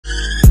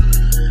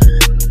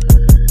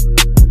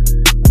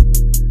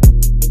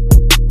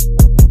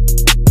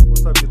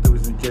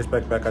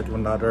guys back at you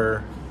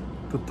another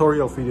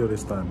tutorial video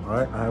this time. All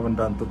right, I haven't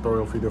done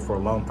tutorial video for a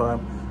long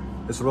time.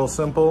 It's real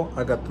simple.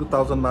 I got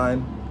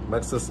 2009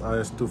 Lexus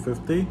IS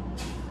 250,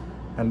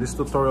 and this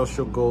tutorial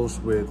should goes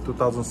with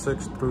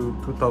 2006 through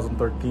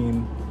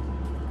 2013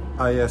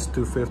 IS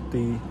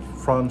 250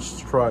 front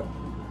strut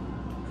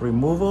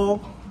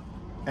removal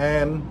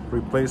and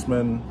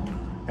replacement,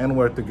 and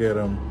where to get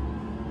them,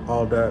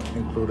 all that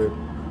included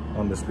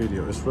on this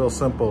video. It's real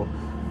simple.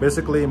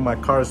 Basically, my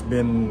car's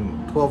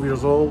been 12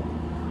 years old.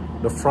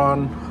 The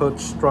front hood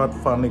strut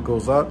finally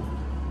goes out,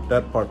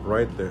 that part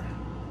right there.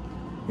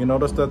 You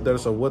notice that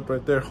there's a wood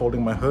right there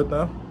holding my hood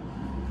now,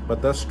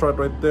 but that strut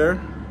right there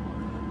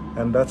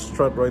and that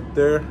strut right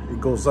there,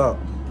 it goes out.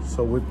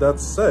 So with that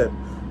said,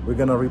 we're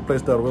gonna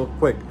replace that real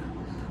quick.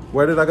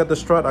 Where did I get the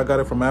strut? I got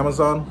it from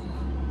Amazon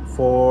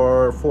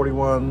for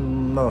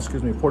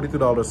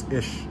 $42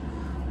 ish,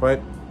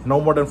 right? No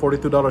more than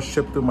 $42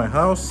 shipped to my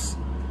house,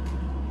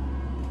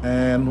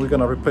 and we're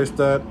gonna replace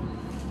that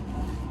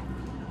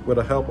with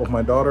the help of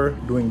my daughter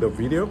doing the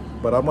video.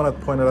 But I'm gonna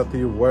point it out to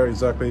you where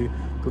exactly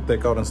to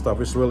take out and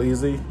stuff. It's real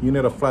easy. You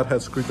need a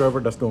flathead screwdriver.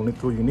 That's the only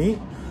tool you need.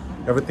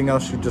 Everything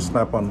else you just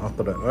snap on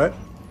after that, right?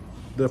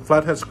 The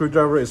flathead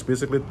screwdriver is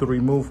basically to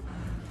remove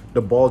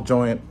the ball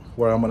joint,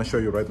 where I'm gonna show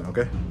you right now.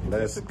 Okay,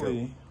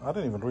 basically I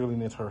didn't even really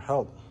need her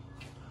help.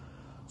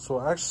 So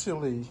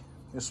actually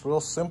it's real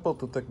simple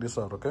to take this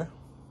out. Okay,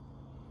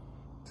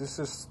 this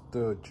is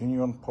the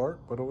genuine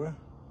part, by the way.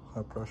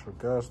 High pressure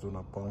gas, do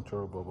not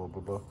puncture, blah blah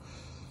blah blah.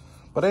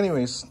 But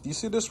anyways, you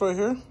see this right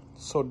here?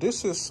 So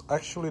this is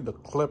actually the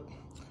clip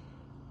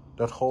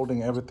that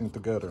holding everything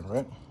together,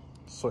 right?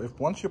 So if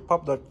once you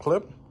pop that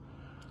clip,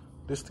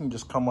 this thing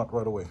just come out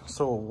right away.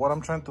 So what I'm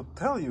trying to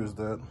tell you is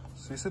that,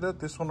 so you see that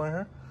this one right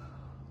here,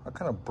 I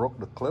kind of broke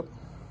the clip.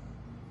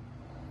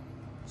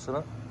 See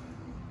that?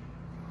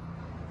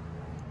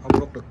 I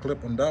broke the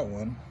clip on that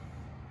one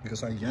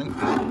because I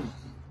yanked it,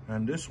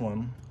 and this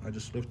one I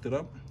just lifted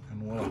up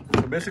and voila.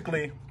 So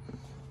basically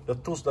the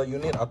tools that you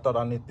need, I thought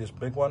I need this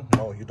big one.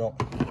 No, you don't.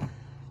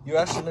 You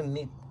actually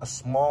need a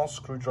small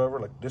screwdriver,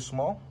 like this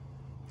small.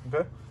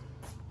 Okay,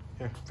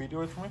 here,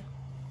 video it for me.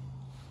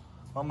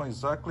 I'm gonna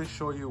exactly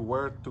show you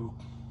where to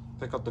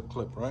take out the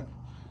clip, right?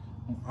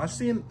 I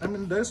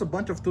mean, there's a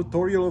bunch of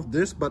tutorial of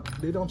this, but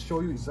they don't show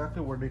you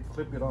exactly where they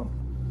clip it on.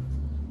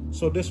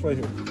 So this right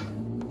here,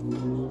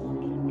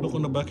 look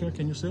on the back here,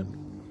 can you see it?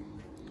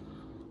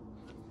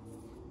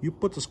 You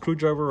put the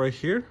screwdriver right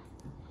here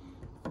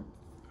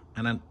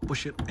and then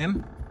push it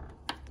in,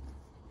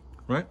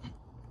 right?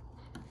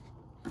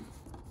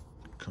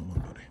 Come on,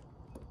 buddy.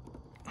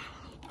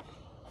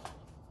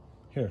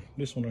 Here,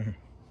 this one right here,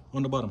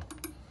 on the bottom.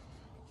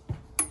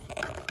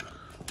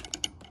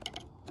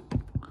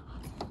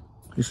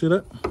 You see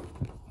that?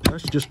 That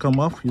should just come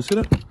off. You see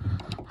that?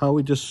 How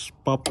it just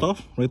popped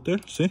off right there,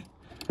 see?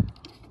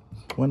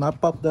 When I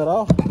popped that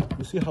off,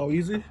 you see how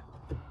easy?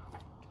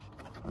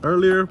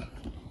 Earlier,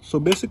 so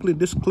basically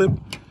this clip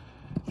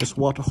is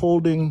what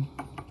holding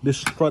this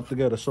strut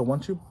together. So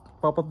once you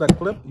pop up that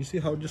clip, you see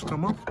how it just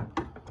come off?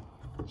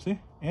 See?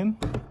 In,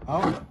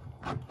 out,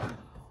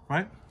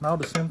 right? Now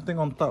the same thing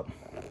on top.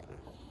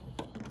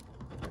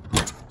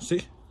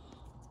 See?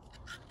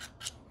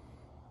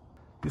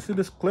 You see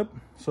this clip?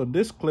 So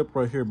this clip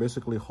right here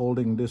basically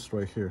holding this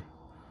right here.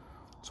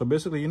 So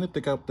basically you need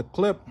to take out the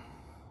clip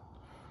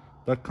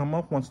that come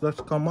off. Once that's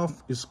come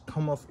off, it's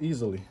come off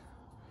easily,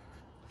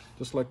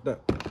 just like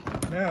that.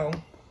 Now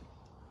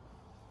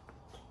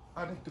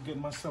I need to get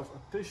myself a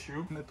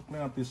tissue. I need to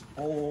clean out this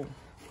old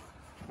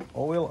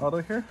oil out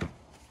of here,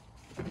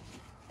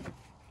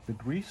 the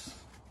grease.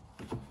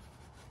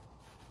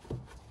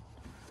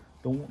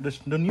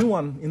 The new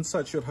one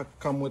inside should have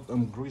come with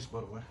grease, by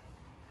the way.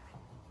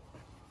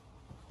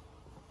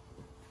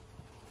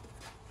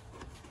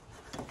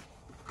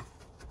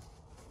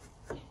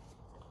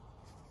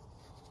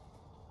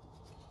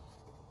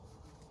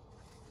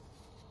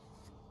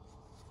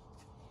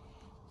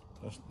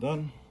 That's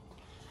done.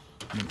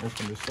 I'm gonna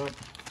open this up.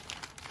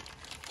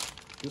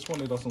 This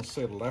one, it doesn't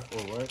say left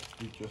or right.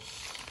 You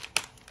just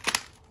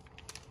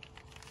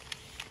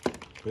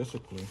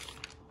basically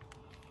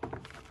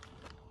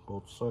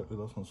both sides. It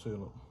doesn't say it.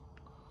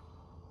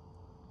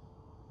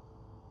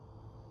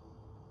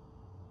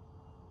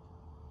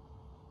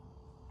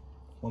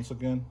 Once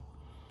again,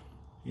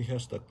 he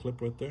has that clip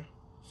right there.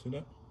 See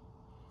that?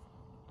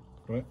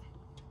 Right?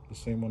 The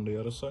same on the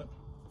other side.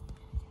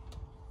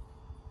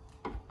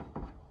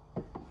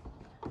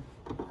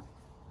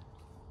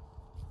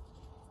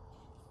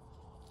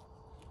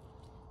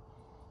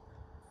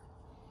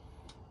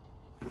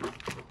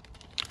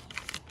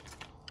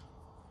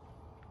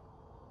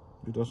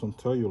 It doesn't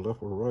tell you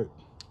left or right,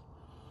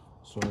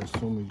 so I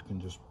assume you can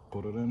just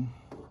put it in.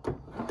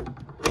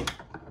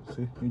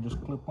 See, you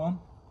just clip on.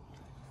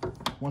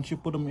 Once you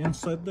put them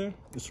inside there,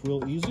 it's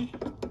real easy.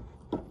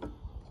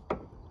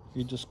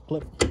 You just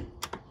clip,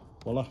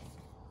 voila,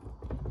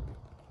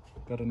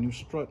 got a new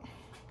strut.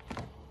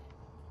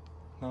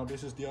 Now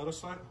this is the other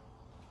side.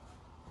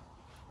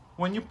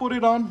 When you put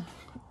it on,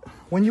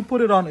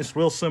 it's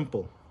real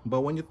simple.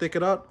 But when you take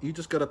it out, you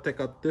just gotta take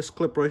out this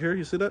clip right here.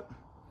 You see that?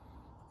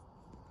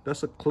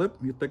 That's a clip.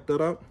 You take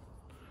that out,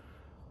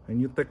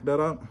 and you take that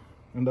out,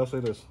 and that's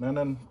it is. And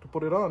then to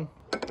put it on,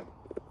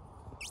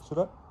 see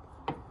that?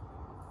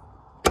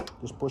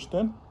 Just pushed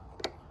in,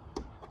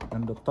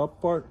 and the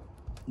top part,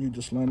 you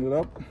just line it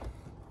up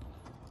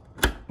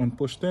and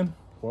pushed in.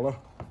 Voila.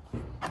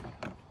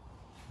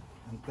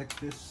 And take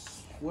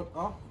this wood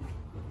off,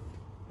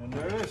 and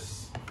there it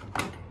is.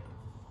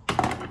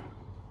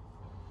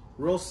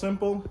 Real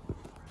simple.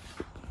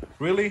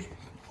 Really,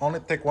 only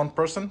take one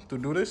person to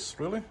do this.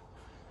 Really,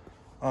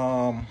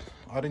 I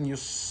didn't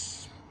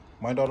use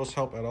my daughter's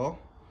help at all,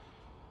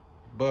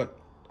 but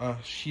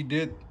she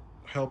did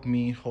help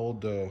me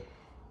hold the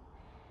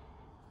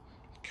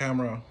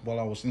camera while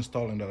I was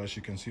installing that, as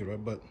you can see,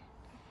 right? But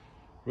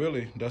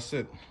really, that's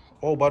it.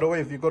 Oh, by the way,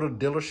 if you go to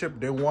the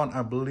dealership, they want,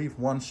 I believe,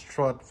 one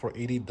strut for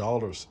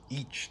 $80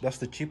 each. That's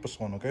the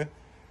cheapest one, okay?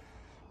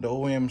 The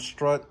OEM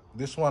strut,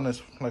 this one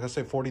is, like I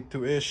said,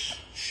 42-ish,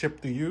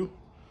 shipped to you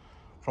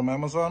from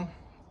Amazon.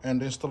 And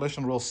the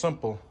installation real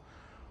simple.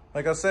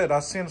 Like I said,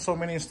 I've seen so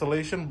many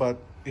installation, but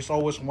it's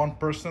always one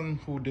person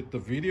who did the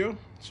video,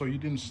 so you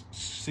didn't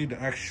see the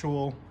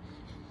actual,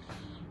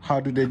 how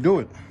do they do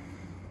it.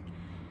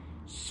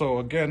 So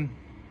again,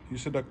 you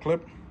see that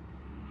clip?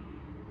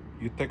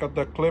 You take out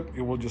that clip,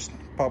 it will just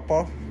pop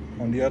off.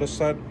 On the other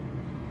side,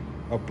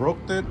 I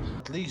broke it.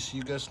 At least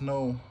you guys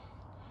know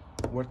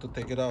where to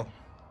take it out.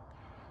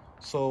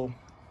 So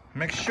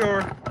make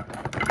sure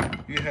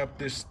you have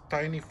this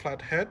tiny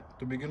flat head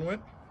to begin with,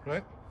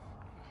 right?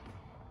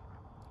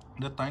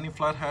 The tiny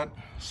flat head,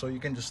 so you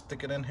can just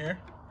stick it in here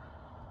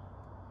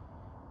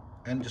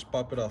and just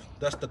pop it off.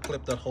 That's the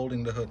clip that's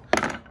holding the hood.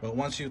 But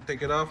once you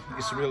take it off,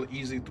 it's real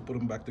easy to put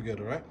them back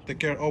together, right? Take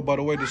care. Oh, by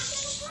the way,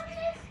 this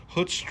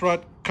hood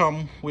strut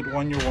come with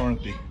 1-year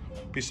warranty.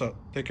 Peace out.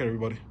 Take care,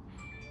 everybody.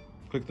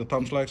 Click the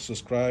thumbs like,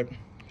 subscribe,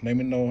 let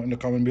me know in the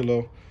comment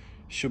below.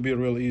 Should be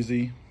real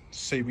easy.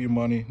 Save you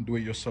money, do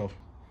it yourself.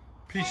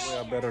 Peace.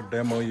 I better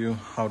demo you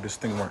how this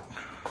thing works.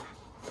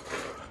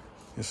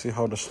 You see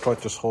how the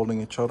strut is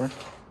holding each other?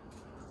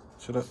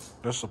 See that?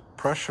 There's a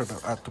pressure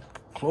that I have to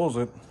close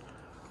it.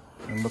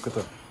 And look at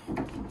that.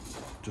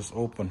 Just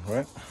open,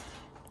 right?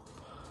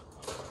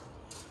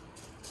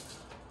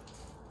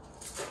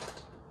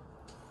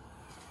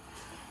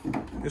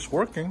 It's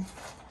working.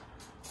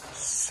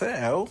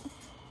 So,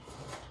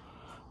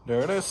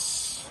 there it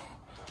is.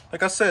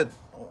 Like I said,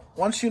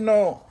 once you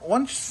know,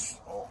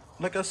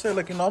 like I said,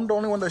 like, you know, I'm the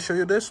only one that show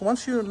you this.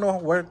 Once you know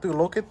where to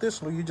locate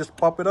this, you just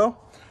pop it out.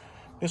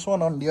 This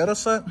one on the other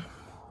side,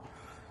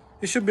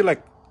 it should be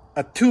like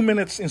a 2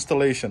 minutes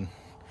installation.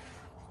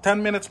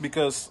 10 minutes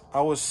because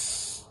I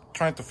was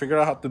trying to figure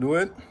out how to do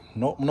it.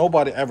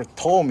 Nobody ever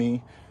told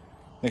me.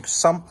 Like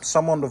some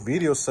on the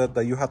video said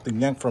that you have to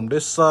yank from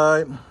this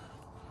side,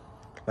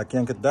 like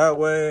yank it that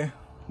way.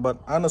 But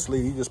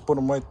honestly, you just put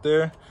them right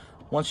there.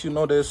 Once you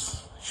know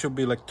this, it should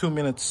be like 2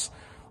 minutes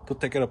to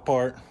take it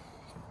apart,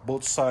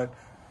 both sides,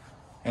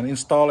 and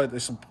install it.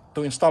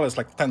 To install it's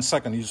like 10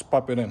 seconds. You just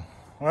pop it in,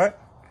 all right?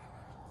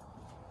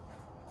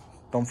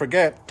 Don't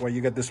forget where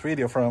you get this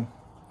video from.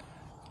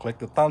 Click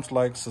the thumbs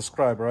like,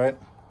 subscribe, right?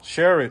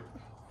 Share it.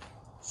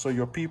 So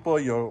your people,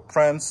 your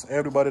friends,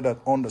 everybody that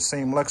own the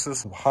same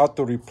Lexus, how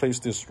to replace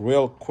this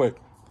real quick.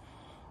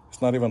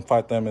 It's not even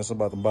 5 times, it's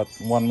about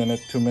 1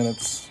 minute, 2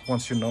 minutes.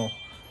 Once you know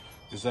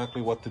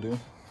exactly what to do.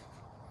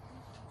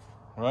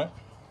 All right?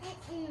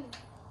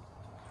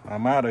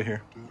 I'm out of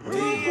here.